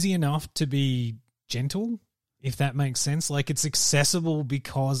 it's cheesy enough to be gentle, if that makes sense. Like, it's accessible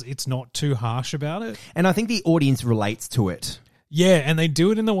because it's not too harsh about it. And I think the audience relates to it. Yeah, and they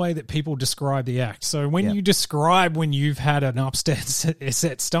do it in the way that people describe the act. So when you describe when you've had an upset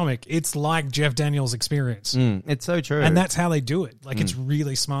set stomach, it's like Jeff Daniels' experience. It's so true. And that's how they do it. Like, it's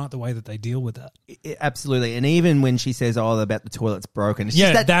really smart the way that they deal with that. Absolutely. And even when she says, about the toilet's broken, it's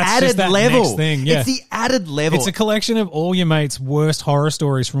Yeah, just that that's added just that level. next thing, yeah. It's the added level. It's a collection of all your mates' worst horror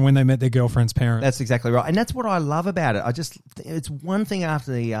stories from when they met their girlfriend's parents. That's exactly right. And that's what I love about it. It's one thing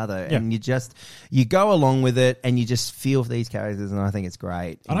after the other. And you go along with it, and you just feel for these characters, and I think it's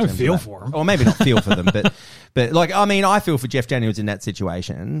great. I don't feel for them. Or maybe not feel for them, but like, I mean, I feel for Jeff Daniels in that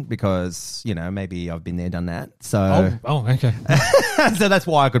situation because, you know, maybe I've been there, done that. So, okay. so that's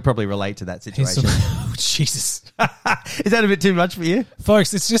why I could probably relate to that situation. Oh, Jesus. Is that a bit too much for you?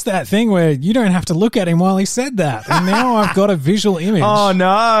 Folks, it's just that thing where you don't have to look at him while he said that. And now I've got a visual image Oh,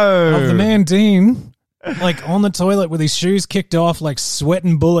 no. of the man Dean, like, on the toilet with his shoes kicked off, like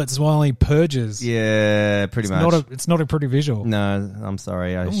sweating bullets while he purges. Yeah, pretty much. It's not a pretty visual. No, I'm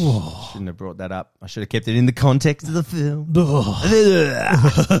sorry. I shouldn't have brought that up. I should have kept it in the context of the film.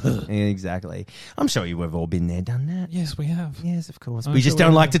 Yeah, exactly. I'm sure you've all been there, done that. Yes, we have. Yes, of course. I'm We just sure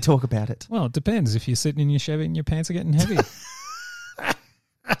don't we like have. to talk about it. Well, it depends. If you're sitting in your Chevy and your pants are getting heavy.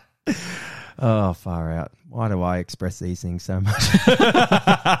 Oh, far out. Why do I express these things so much?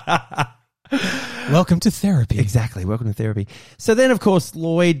 Welcome to therapy. Exactly. Welcome to therapy. So then, of course,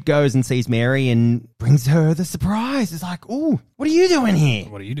 Lloyd goes and sees Mary and brings her the surprise. It's like, ooh, what are you doing here?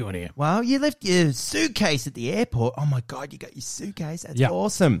 What are you doing here? Well, you left your suitcase at the airport. Oh, my God, you got your suitcase. That's Yep.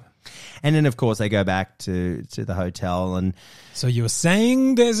 awesome. And then, of course, they go back to the hotel and... So you're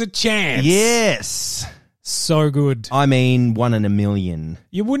saying there's a chance? Yes. So good. I mean, 1 in a million.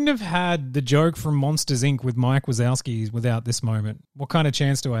 You wouldn't have had the joke from Monsters, Inc. with Mike Wazowski without this moment. What kind of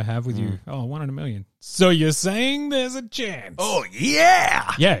chance do I have with you? Oh, 1 in a million. So you're saying there's a chance? Oh,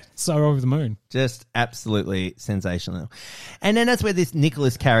 yeah. Yeah, so over the moon. Just absolutely sensational. And then that's where this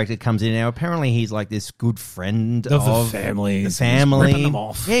Nicholas character comes in. Now, apparently he's like this good friend Of the of family. The He's family. ripping them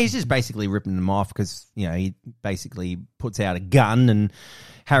off. Yeah, he's just basically ripping them off because, you know, he basically puts out a gun and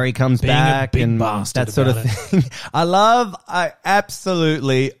Harry comes Being a back big and bastard that sort of about thing. I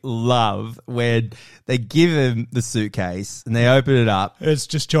absolutely love when they give him the suitcase and they open it up. It's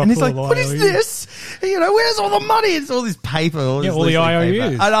just chocolate. And he's like, what is this? You know, where's all the money? It's all this paper. All Yeah, this all the loose leaf IOUs.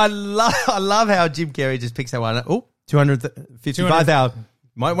 paper. And I love how Jim Carrey just picks that one up. Oh, 255,000.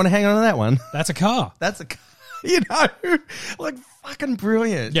 Might want to hang on to that one. That's a car. That's a, you know, like fucking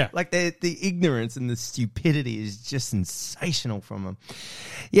brilliant. Yeah. Like the ignorance and the stupidity is just sensational from them.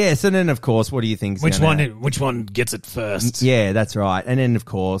 Yeah. So then, of course, what do you think? Which one gets it first? Yeah, that's right. And then, of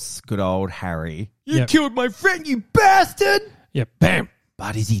course, good old Harry. You Yep. killed my friend, you bastard. Yeah, bam.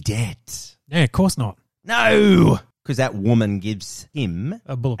 But is he dead? Yeah, of course not. No. Because that woman gives him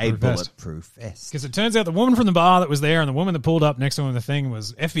A bulletproof vest. bulletproof vest. Because it turns out the woman from the bar that was there and the woman that pulled up next to him in the thing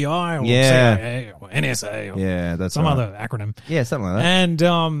was FBI or Yeah. CIA or NSA or Yeah, that's some right. other acronym. Yeah, something like that.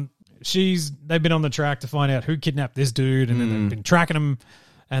 And they've been on the track to find out who kidnapped this dude, and then they've been tracking him.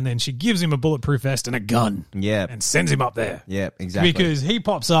 And then she gives him a bulletproof vest and a gun. Yeah. And sends him up there. Yeah, exactly. Because he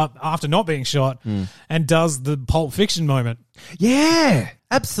pops up after not being shot and does the Pulp Fiction moment. Yeah,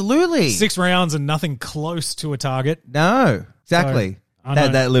 absolutely. 6 rounds and nothing close to a target. No, exactly. So, I know.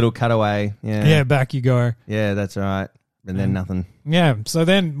 that little cutaway. Yeah. Yeah, back you go. Yeah, that's right. And then nothing. Yeah. So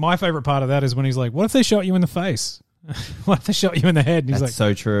then my favorite part of that is when he's like, what if they shot you in the face? What if they shot you in the head? And he's That's like,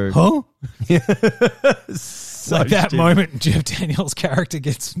 so true. huh? So Like that stupid. moment, Jeff Daniels' character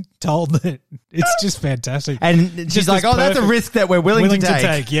gets told that it's just fantastic. And she's Just like, this oh, that's a perfect- risk that we're willing to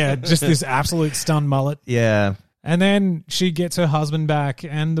take. Yeah, just this absolute stun mullet. Yeah. And then she gets her husband back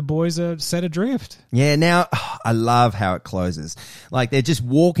and the boys are set adrift. Yeah, now I love how it closes. Like they're just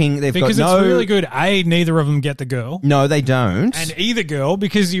walking. Because it's really good. A, neither of them get the girl. No, they don't. And either girl,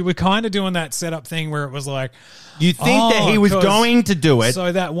 because you were kind of doing that setup thing where it was like, you think that he was going to do it.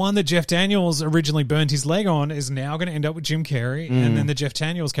 So that one that Jeff Daniels originally burned his leg on is now going to end up with Jim Carrey, and then the Jeff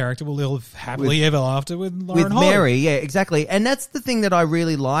Daniels character will live happily ever after with Lauren Holly. Mary, yeah, exactly. And that's the thing that I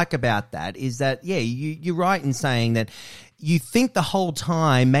really like about that is that, yeah, you're right in saying that you think the whole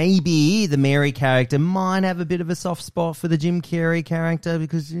time maybe the Mary character might have a bit of a soft spot for the Jim Carrey character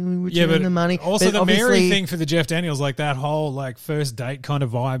because we're the money. Also, but the Mary thing for the Jeff Daniels, like that whole like first date kind of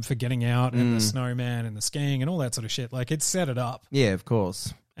vibe for getting out and the snowman and the skiing and all that sort of shit. Like it set it up. Yeah, of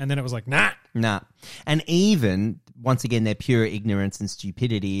course. And then it was like, nah. And even, once again, their pure ignorance and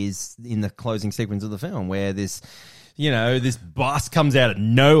stupidity is in the closing sequence of the film where this bus comes out of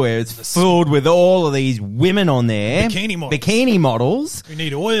nowhere. It's filled with all of these women on there. Bikini models. We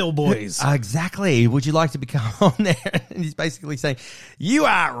need oil boys. Exactly. Would you like to become on there? And he's basically saying, you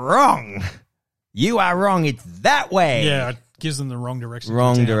are wrong. You are wrong. It's that way. Yeah, it gives them the wrong direction.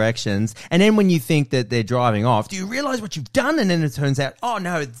 Wrong directions. And then when you think that they're driving off, do you realize what you've done? And then it turns out, oh,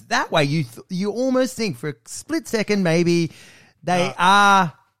 no, it's that way. You almost think for a split second maybe they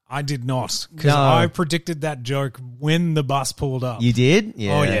are... I did not, because I predicted that joke when the bus pulled up. You did?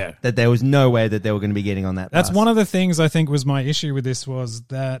 Yeah. Oh, yeah. That there was no way that they were going to be getting on that bus. That's one of the things I think was my issue with this was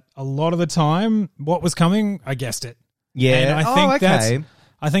that a lot of the time, what was coming, I guessed it. Yeah. And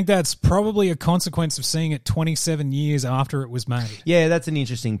I think that's probably a consequence of seeing it 27 years after it was made. Yeah, that's an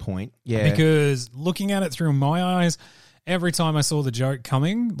interesting point. Yeah. Because looking at it through my eyes, every time I saw the joke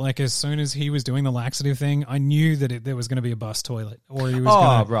coming, like as soon as he was doing the laxative thing, I knew that there was going to be a bus toilet, or he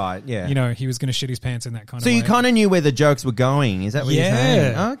was right, yeah. You know, he was going to shit his pants in that kind of way. So you kind of knew where the jokes were going, is that what you're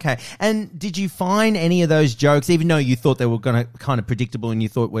saying? Okay. And did you find any of those jokes, even though you thought they were going to kind of predictable and you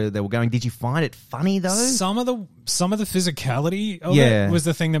thought where they were going, did you find it funny though? Some of the physicality of it was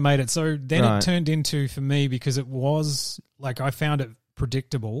the thing that made it. So then it turned into, for me, because it was like I found it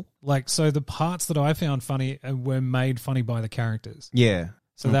predictable. Like, so the parts that I found funny were made funny by the characters. Yeah.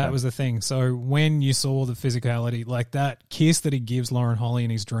 So that was the thing. So when you saw the physicality, like that kiss that he gives Lauren Holly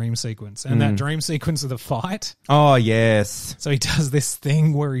in his dream sequence, and that dream sequence of the fight. Oh, yes. So he does this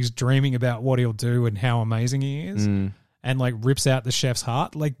thing where he's dreaming about what he'll do and how amazing he is. And like rips out the chef's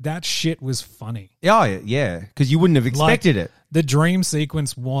heart. Like that shit was funny. Oh, yeah. Because you wouldn't have expected it. The dream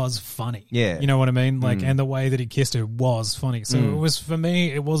sequence was funny. Yeah. You know what I mean? Like, and the way that he kissed her was funny. So it was, for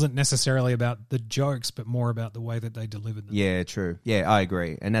me, it wasn't necessarily about the jokes, but more about the way that they delivered them. Yeah, true. Yeah, I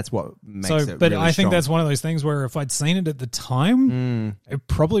agree. And that's what makes it But really I think strong. that's one of those things where if I'd seen it at the time, it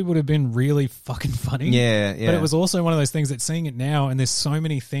probably would have been really fucking funny. Yeah. But it was also one of those things that seeing it now, and there's so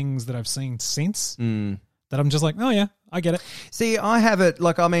many things that I've seen since that I'm just like, oh yeah, I get it. See, I have it,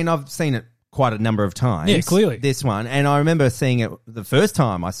 like, I mean, I've seen it quite a number of times. Yeah, clearly. This one. And I remember seeing it the first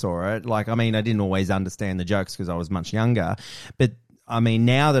time I saw it. Like, I mean, I didn't always understand the jokes because I was much younger. But, I mean,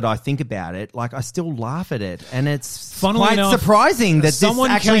 now that I think about it, like, I still laugh at it. And it's quite surprising that this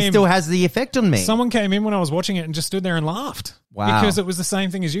actually still has the effect on me. Someone came in when I was watching it and just stood there and laughed. Wow. Because it was the same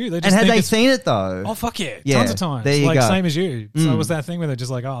thing as you. And had they seen it, though? Oh, fuck yeah. Yeah, tons of times. there you like, go. same as you. So it was that thing where they're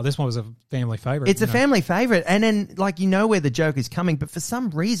just like, oh, this one was a family favourite. It's a family favourite. And then, like, you know where the joke is coming, but for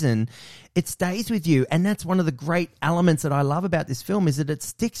some reason, it stays with you. And that's one of the great elements that I love about this film is that it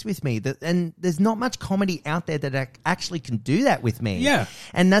sticks with me. And there's not much comedy out there that actually can do that with me. Yeah.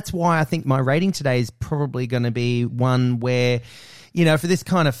 And that's why I think my rating today is probably going to be one where, you know, for this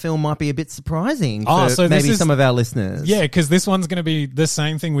kind of film might be a bit surprising for maybe some of our listeners. Yeah, because this one's going to be the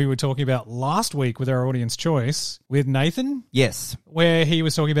same thing we were talking about last week with our audience choice with Nathan. Yes. Where he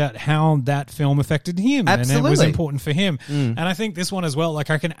was talking about how that film affected him. Absolutely. And it was important for him. And I think this one as well, like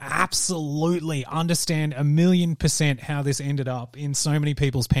I can absolutely understand 1,000,000% how this ended up in so many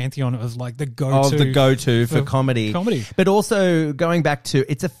people's pantheon of like the go-to. For comedy. Comedy. But also going back to,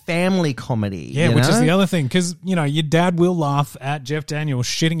 it's a family comedy. Yeah, you which know? is the other thing. Because, you know, your dad will laugh at Jeff Daniels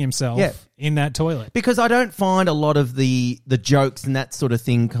shitting himself in that toilet. Because I don't find a lot of the jokes and that sort of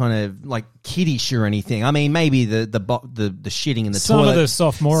thing kind of like kiddish or anything. I mean, maybe the shitting in the Some toilet. of the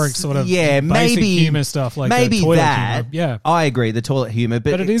sophomoric sort of basic maybe humor stuff, like maybe the toilet that. humor. Yeah, I agree, the toilet humor,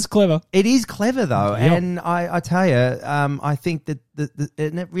 but it is clever. It is clever though, Yep. and I tell you, I think that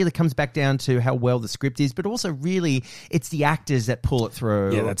and it really comes back down to how well the script is, but also really it's the actors that pull it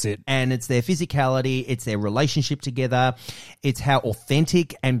through. Yeah, that's it. And it's their physicality, it's their relationship together, it's how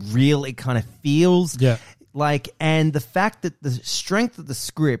authentic and real it kind of feels. Yeah. Like, and the fact that the strength of the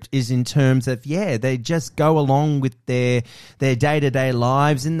script is in terms of, they just go along with their day-to-day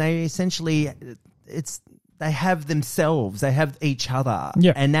lives, and they essentially, they have themselves, they have each other.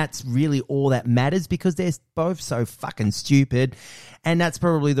 Yeah. And that's really all that matters because they're both so fucking stupid. And that's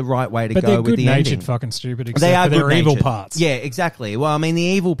probably the right way to But go they're with the ending. good-natured fucking stupid, except They are for their good-natured. evil parts. Yeah, exactly. Well, I mean, the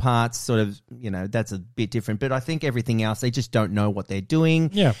evil parts sort of, that's a bit different. But I think everything else, they just don't know what they're doing.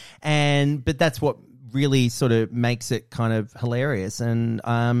 Yeah. But that's what really sort of makes it kind of hilarious, and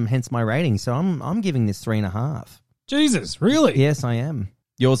hence my rating. So I'm giving this 3.5. Jesus, really? Yes, I am.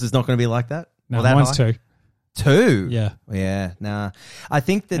 Yours is not going to be like that? No, Or that mine's high? 2. 2? Yeah. Yeah, nah. I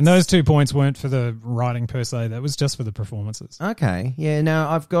think that... And those 2 points weren't for the writing per se. That was just for the performances. Okay. Yeah, no,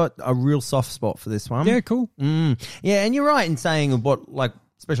 I've got a real soft spot for this one. Yeah, cool. Yeah, and you're right in saying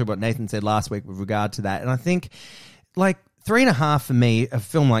especially what Nathan said last week with regard to that. And I think, 3.5 for me, a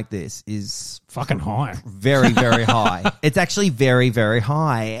film like this is Fucking high. very, very high. It's actually very, very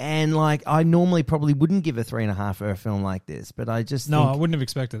high. And I normally probably wouldn't give a 3.5 for a film like this, but I just No, think, I wouldn't have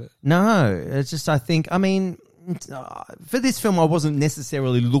expected it. no, it's just, for this film, I wasn't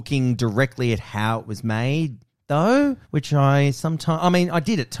necessarily looking directly at how it was made, though, which I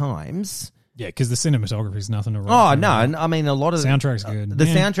did at times. Yeah, because the cinematography is nothing to Oh, write. no, and I mean, a lot of... Soundtrack's good. The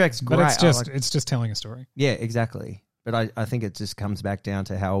Yeah. soundtrack's great. But it's just telling a story. Yeah, exactly. But I think it just comes back down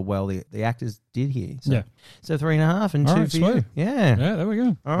to how well the actors did here. So, Yeah. So 3.5 and All 2 right, for you. sweet. Yeah. Yeah, there we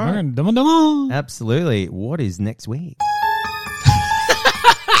go. All right. Dum-dum-dum. Absolutely. What is next week?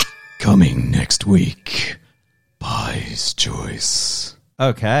 Coming next week, Pie's Choice.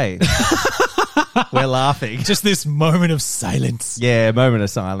 Okay. We're laughing. Just this moment of silence. Yeah, moment of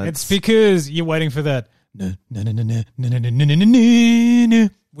silence. It's because you're waiting for that no,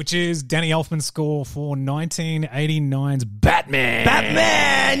 which is Danny Elfman's score for 1989's Batman.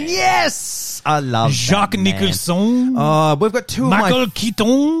 Batman! Yes! I love Jacques Batman. Nicholson. We've got Michael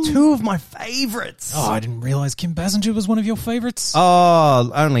Keaton. two of my favorites. Oh, I didn't realize Kim Basinger was one of your favorites.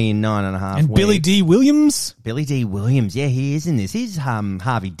 Oh, only in 9.5 and weeks. Billy D. Williams. Billy D. Williams. Yeah, he is in this. He's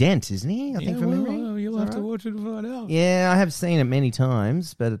Harvey Dent, isn't he? I think from memory. You'll have to watch it to find out. Yeah, I have seen it many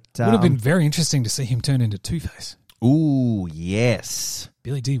times, but... Would have been very interesting to see him turn into Two-Face. Ooh, yes.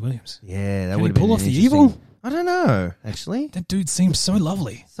 Billy D. Williams. Yeah, that Can would he have been pull off the interesting- evil? I don't know, actually. That dude seems so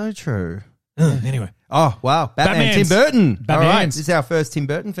lovely. So true. Anyway. Oh, wow. Batman. Tim Batman's. Burton. All right. Batman's. This is our first Tim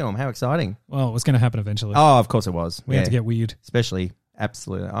Burton film. How exciting. Well, it was going to happen eventually. Oh, of course it was. We had to get weird. Especially,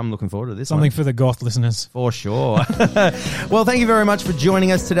 absolutely. I'm looking forward to this Something one. for the goth listeners. For sure. Well, thank you very much for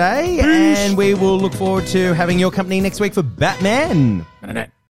joining us today. And we will look forward to having your company next week for Batman.